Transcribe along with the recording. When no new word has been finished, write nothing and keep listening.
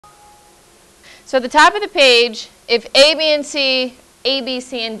So at the top of the page, if A, B,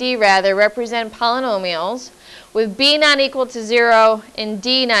 C, and D rather, represent polynomials with B not equal to 0 and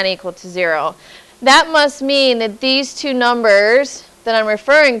D not equal to 0, that must mean that these two numbers that I'm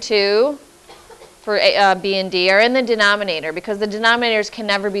referring to for B and D are in the denominator, because the denominators can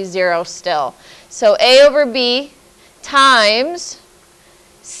never be 0 still. So A over B times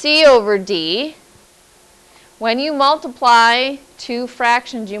C over D. When you multiply two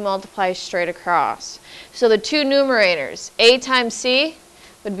fractions, you multiply straight across. So the two numerators, A times C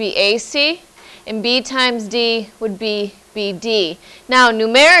would be AC, and B times D would be BD. Now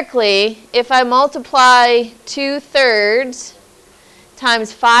numerically, if I multiply 2/3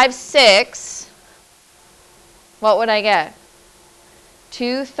 times 5/6, what would I get?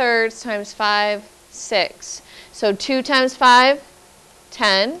 2/3 times 5/6. So 2 times 5,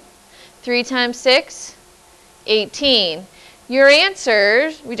 10. 3 times 6, 18. Your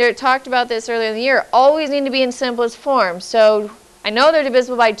answers, we talked about this earlier in the year, always need to be in simplest form. So I know they're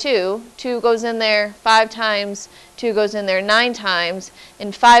divisible by 2. 2 goes in there 5 times, 2 goes in there 9 times,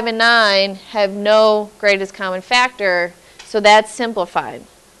 and 5 and 9 have no greatest common factor, so that's simplified.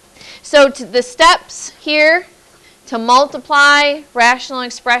 So the steps here to multiply rational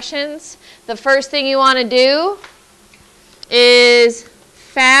expressions, the first thing you want to do is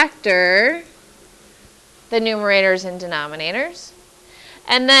factor the numerators and denominators,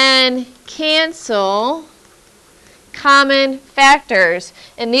 and then cancel common factors.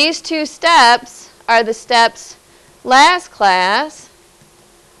 And these two steps are the steps last class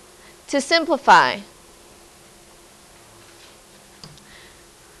to simplify.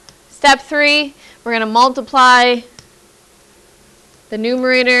 Step 3, we're going to multiply the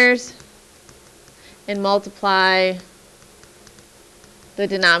numerators and multiply the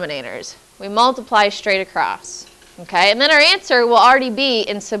denominators. We multiply straight across, okay? And then our answer will already be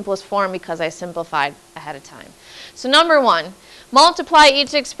in simplest form because I simplified ahead of time. So number 1, multiply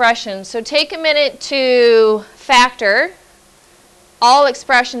each expression. So take a minute to factor all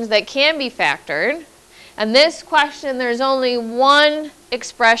expressions that can be factored. And this question, there's only one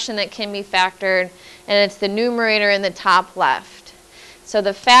expression that can be factored, and it's the numerator in the top left. So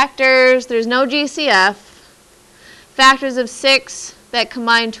the factors, there's no GCF. Factors of 6 that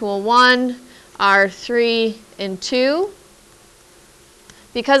combine to a 1 are 3 and 2.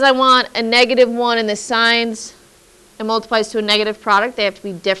 Because I want a -1 in the signs, it multiplies to a negative product. They have to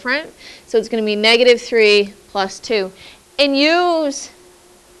be different. So it's going to be -3 plus 2. And use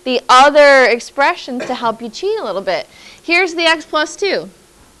the other expressions to help you cheat a little bit. Here's the x plus 2.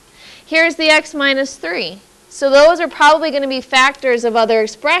 Here's the x minus 3. So those are probably going to be factors of other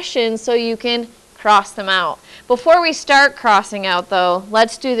expressions, so you can cross them out. Before we start crossing out, though,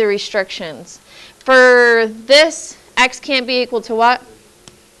 let's do the restrictions. For this, x can't be equal to what?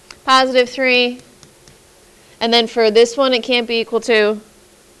 +3. And then for this one, it can't be equal to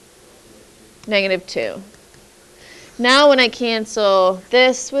 -2. Now when I cancel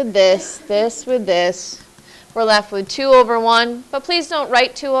this with this, this with this, we're left with 2 over 1. But please don't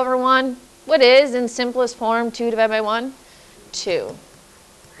write 2 over 1. What is, in simplest form, 2 divided by 1? 2.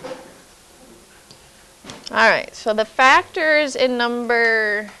 All right, so the factors in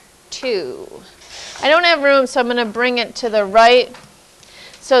number 2. I don't have room, so I'm going to bring it to the right.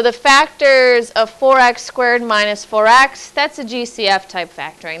 So the factors of 4x squared minus 4x, that's a GCF type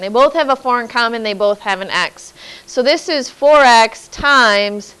factoring. They both have a 4 in common, they both have an x. So this is 4x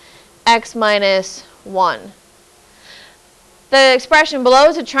times x minus 1. The expression below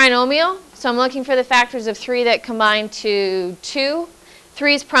is a trinomial, so I'm looking for the factors of 3 that combine to 2.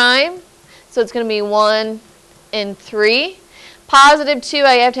 3 is prime, so it's going to be 1 and 3. +2,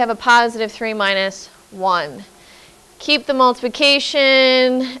 I have to have a +3 minus 1. Keep the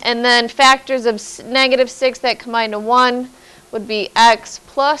multiplication, and then factors of -6 that combine to 1 would be x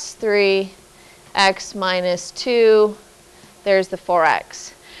plus 3, x minus 2. There's the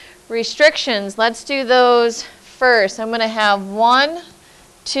 4x. Restrictions, let's do those first. I'm going to have 1,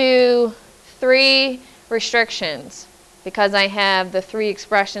 2, 3 restrictions because I have the 3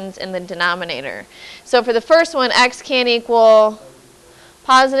 expressions in the denominator. So for the first one, x can't equal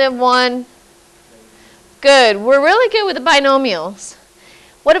 +1. Good. We're really good with the binomials.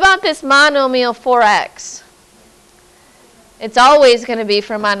 What about this monomial 4x? It's always going to be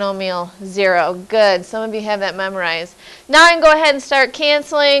for monomial 0. Good. Some of you have that memorized. Now I can go ahead and start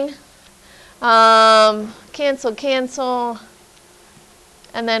canceling. Cancel, cancel.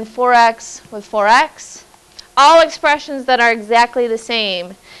 And then 4x with 4x. All expressions that are exactly the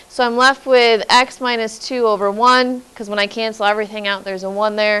same. So I'm left with x minus 2 over 1, because when I cancel everything out, there's a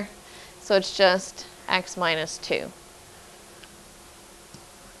 1 there. So it's just x minus 2.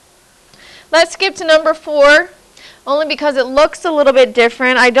 Let's skip to number 4, only because it looks a little bit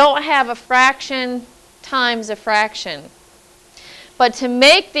different. I don't have a fraction times a fraction. But to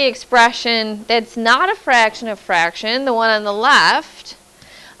make the expression that's not a fraction of fraction, the one on the left,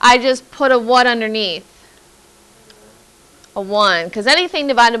 I just put a what underneath? A 1, because anything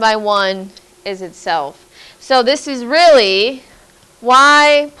divided by 1 is itself. So this is really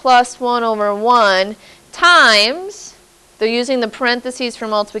y plus 1 over 1 times, they're using the parentheses for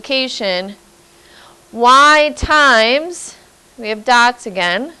multiplication, y times, we have dots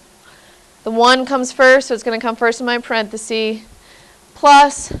again, the 1 comes first, so it's going to come first in my parenthesis,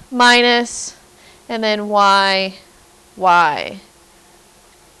 plus, minus, and then y.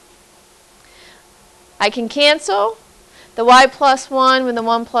 I can cancel the y plus 1 with the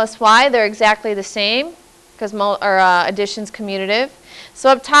 1 plus y. They're exactly the same because addition's commutative. So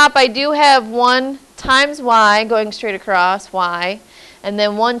up top I do have 1 times y going straight across, y, and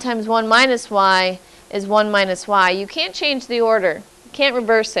then 1 times 1 minus y is 1 minus y. You can't change the order. You can't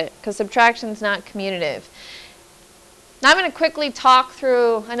reverse it because subtraction's not commutative. Now I'm going to quickly talk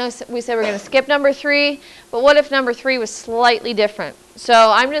through, I know we said we're going to skip number 3, but what if number 3 was slightly different? So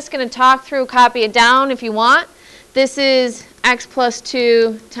I'm just going to talk through, copy it down if you want. This is x plus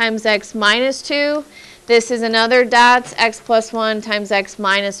 2 times x minus 2. This is another dots, x plus 1 times x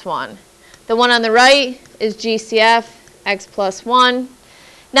minus 1. The one on the right is GCF, x plus 1.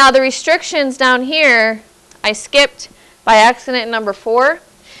 Now the restrictions down here, I skipped by accident in number 4.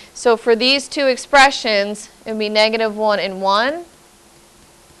 So for these two expressions, it would be negative 1 and 1.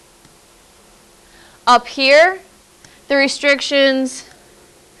 Up here, the restrictions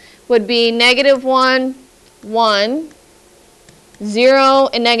would be negative 1, 1, 0,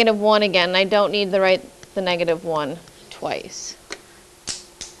 and negative 1 again. I don't need to write the negative 1 twice.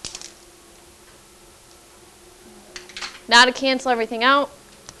 Now to cancel everything out,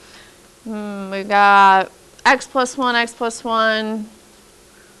 we've got x plus 1, x plus 1.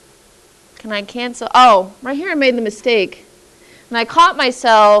 Can I cancel? Oh, right here I made the mistake. And I caught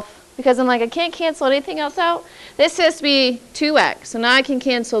myself because I'm like, I can't cancel anything else out. This has to be 2x. So now I can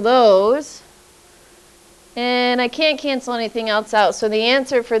cancel those. And I can't cancel anything else out. So the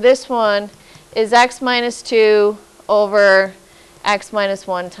answer for this one is x minus 2 over x minus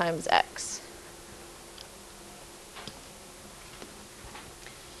 1 times x.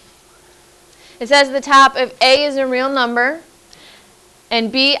 It says at the top, if a is a real number, and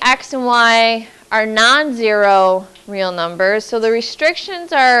b, x, and y are non-zero real numbers. So the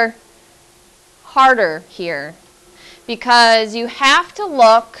restrictions are harder here because you have to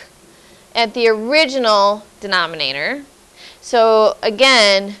look at the original denominator. So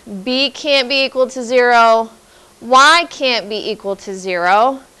again, b can't be equal to 0, y can't be equal to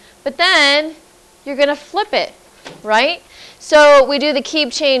 0, but then you're going to flip it, right? So we do the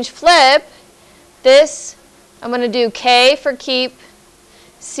keep, change, flip. This, I'm going to do k for keep,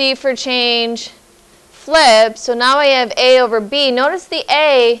 c for change, flip. So now I have a over b. Notice the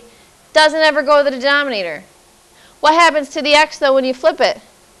a doesn't ever go to the denominator. What happens to the x though when you flip it?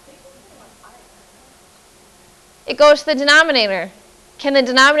 It goes to the denominator. Can the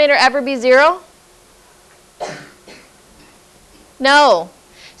denominator ever be 0? No.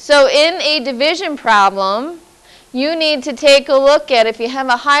 So in a division problem, you need to take a look at, if you have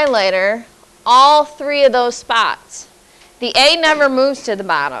a highlighter, all 3 of those spots. The a never moves to the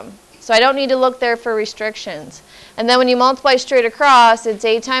bottom, so I don't need to look there for restrictions. And then when you multiply straight across, it's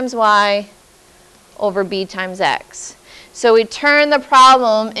a times y over b times x. So we turn the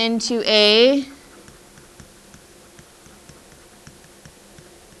problem into a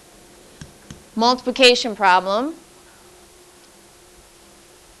multiplication problem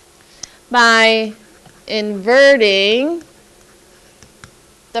by inverting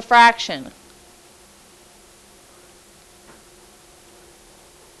the fraction,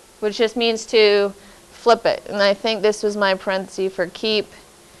 which just means to flip it. And I think this was my parenthesis for keep,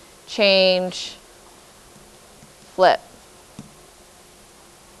 change, flip.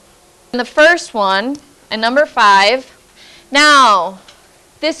 And the first one, and number 5, now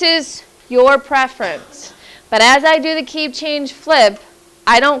this is your preference. But as I do the keep, change, flip,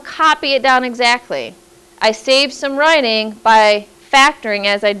 I don't copy it down exactly. I save some writing by factoring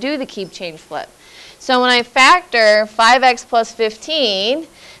as I do the keep, change, flip. So when I factor 5x plus 15,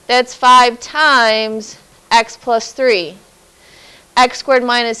 that's 5 times x plus 3. X squared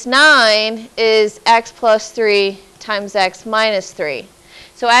minus 9 is x plus 3 times x minus 3.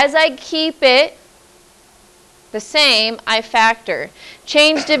 So as I keep it the same, I factor.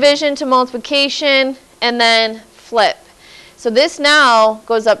 Change division to multiplication and then flip. So this now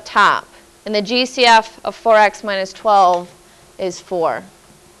goes up top. And the GCF of 4x minus 12 is 4.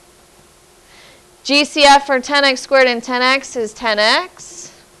 GCF for 10x squared and 10x is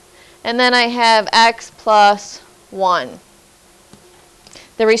 10x. And then I have x plus 1.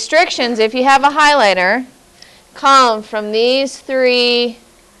 The restrictions, if you have a highlighter, come from these three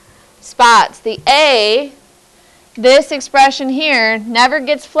spots. The A, this expression here, never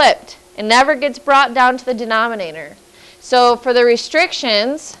gets flipped. It never gets brought down to the denominator. So for the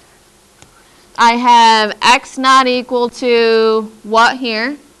restrictions, I have x not equal to what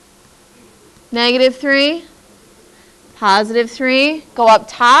here? Negative 3, positive 3. Go up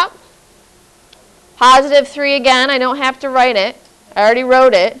top. Positive 3 again. I don't have to write it. I already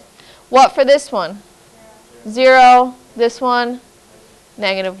wrote it. What for this one? 0. This one,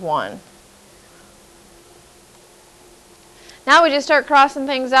 negative 1. Now we just start crossing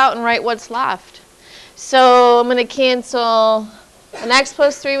things out and write what's left. So I'm going to cancel an x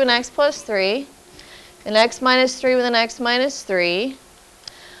plus 3 with an x plus 3, an x minus 3 with an x minus 3.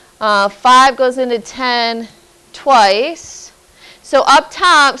 5 goes into 10 twice. So up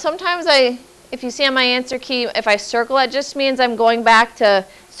top, sometimes if you see on my answer key, if I circle it, just means I'm going back to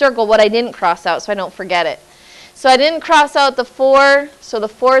circle what I didn't cross out so I don't forget it. So I didn't cross out the 4, so the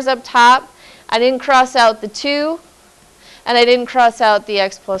 4 is up top. I didn't cross out the 2, and I didn't cross out the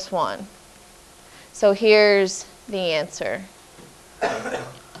x plus 1. So here's the answer.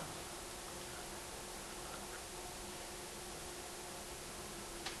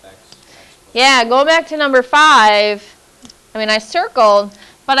 Yeah, go back to number 5. I mean, I circled,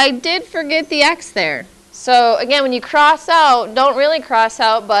 but I did forget the x there. So again, when you cross out, don't really cross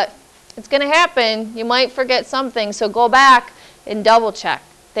out, but it's going to happen. You might forget something, so go back and double check.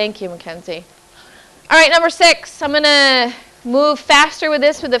 Thank you, Mackenzie. All right, number 6. I'm going to move faster with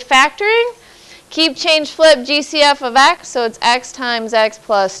this with the factoring. Keep, change, flip GCF of x, so it's x times x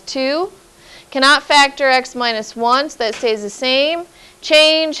plus 2. Cannot factor x minus 1, so that stays the same.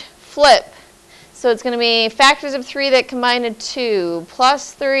 Change, flip. So it's going to be factors of 3 that combine to 2,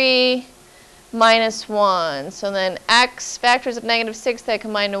 plus 3, minus 1. So then x, factors of negative 6 that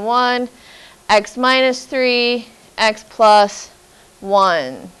combine to 1, x minus 3, x plus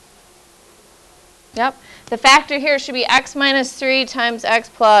 1. Yep. The factor here should be x minus 3 times x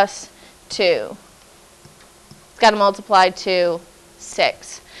plus 2. It's got to multiply to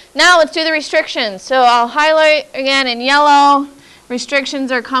 6. Now let's do the restrictions. So I'll highlight again in yellow.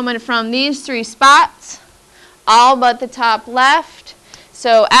 Restrictions are coming from these 3 spots, all but the top left.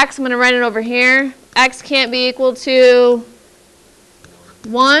 So x, I'm going to write it over here. X can't be equal to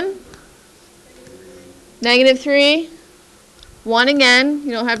 1, negative 3, 1 again.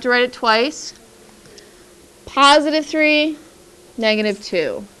 You don't have to write it twice. Positive 3, negative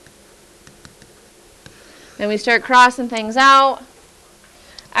 2. And we start crossing things out.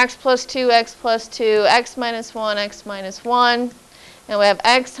 X plus 2, x plus 2, x minus 1, x minus 1. And we have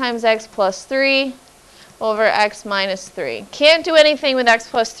x times x plus 3 over x minus 3. Can't do anything with x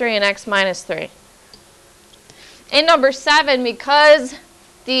plus 3 and x minus 3. In number 7, because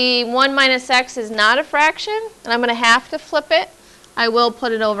the 1 minus x is not a fraction, and I'm going to have to flip it, I will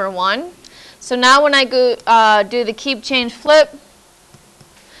put it over 1. So now when I go do the keep, change, flip,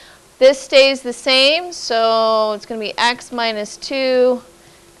 this stays the same. So it's going to be x minus 2,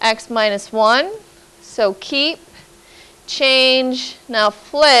 x minus 1. So keep, change, now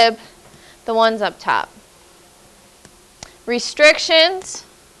flip, the 1's up top. Restrictions,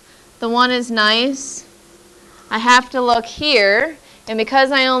 the 1 is nice. I have to look here, and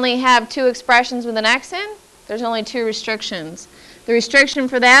because I only have 2 expressions with an x in, there's only 2 restrictions. The restriction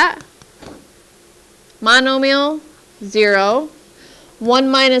for that, monomial, 0. 1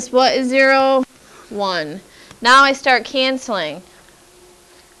 minus what is 0? 1. Now I start canceling.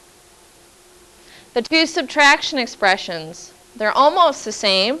 The 2 subtraction expressions, they're almost the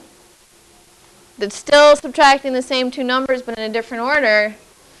same. It's still subtracting the same 2 numbers, but in a different order.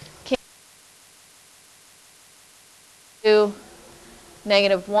 To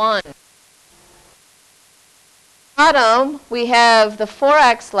negative 1. Bottom, we have the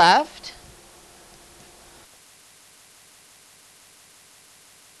 4x left.